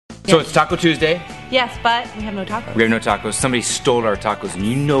So it's Taco Tuesday. Yes, but we have no tacos. We have no tacos. Somebody stole our tacos, and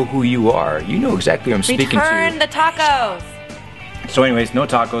you know who you are. You know exactly who I'm speaking to. Return the tacos. So anyways, no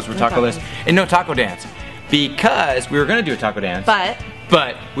tacos. We're taco-less. And no taco dance. Because we were going to do a taco dance.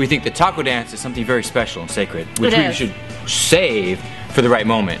 But we think the taco dance is something very special and sacred. Which we should save for the right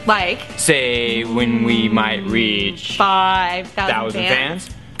moment. Like? Say when we might reach 5,000 fans.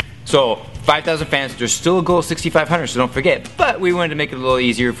 So 5,000 fans, there's still a goal of 6,500, so don't forget. But we wanted to make it a little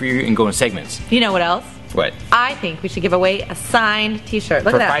easier for you and go in segments. You know what else? What? I think we should give away a signed t-shirt.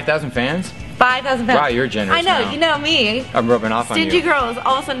 Look for at that. 5,000 fans? 5,000 fans. Wow, you're generous. I know, now. you know me. I'm rubbing off on you. Stingy girl is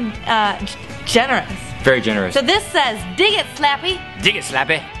all of a sudden generous. Very generous. So this says, dig it, Slappy. Dig it,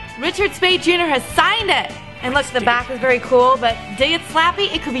 Slappy. Richard Spade Jr. has signed it. And look, the back is very cool, but dig it,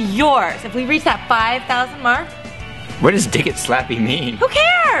 Slappy, it could be yours. If we reach that 5,000 mark. What does dig it, Slappy mean? Who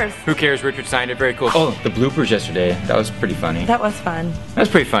cares? Who cares? Richard signed it. Very cool. Oh, the bloopers yesterday. That was pretty funny. That was fun. That was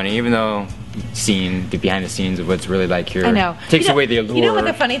pretty funny, even though the behind the scenes of what's really like here. I know. Takes away the allure. You know what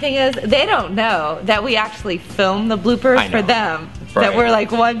the funny thing is? They don't know that we actually film the bloopers for them. Right. That we're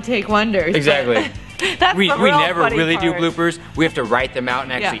like one take wonders. Exactly. That's we the real never funny really part. do bloopers. We have to write them out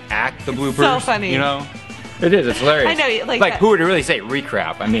and actually act the bloopers. So funny. You know? It is. It's hilarious. I know. Like who would really say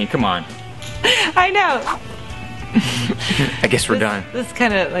recrap? I mean, come on. I know. I guess we're done. This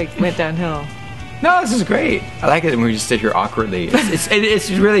kind of like went downhill. No, this is great. I like it when we just sit here awkwardly. It's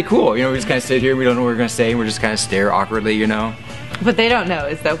really cool. You know, we just kind of sit here. We don't know what we're going to say. And we're just kind of stare awkwardly, you know? What they don't know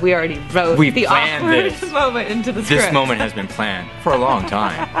is that we already wrote the awkward moment into the script. This moment has been planned for a long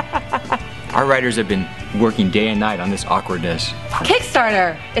time. Our writers have been working day and night on this awkwardness.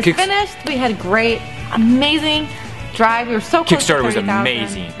 Kickstarter is finished. We had great, amazing drive. We were so close to 30,000. Kickstarter was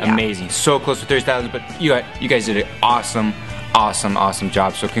amazing, amazing. So close to 30,000, but you guys did an awesome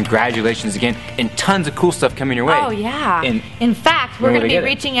job. So congratulations again, and tons of cool stuff coming your way. Oh yeah. In fact, we're going to be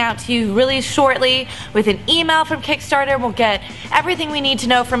reaching out to you really shortly with an email from Kickstarter. We'll get everything we need to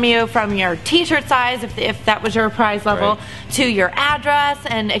know from you, from your t-shirt size, if that was your prize level, to your address,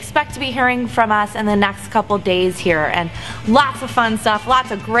 and expect to be hearing from us in the next couple days here. And lots of fun stuff,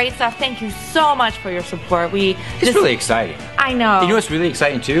 lots of great stuff. Thank you so much for your support. It's really exciting. I know. You know what's really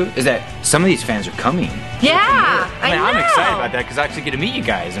exciting too is that some of these fans are coming. Yeah, I know. I'm excited about that because I actually get to meet you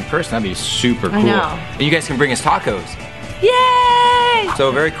guys in person. That'd be super cool. I know. And you guys can bring us tacos. Yay!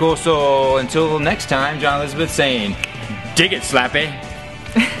 So very cool. So until next time, John Elizabeth saying, dig it, Slappy.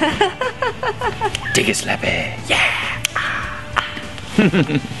 Dig it, Slappy. Yeah.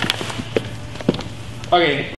 Okay.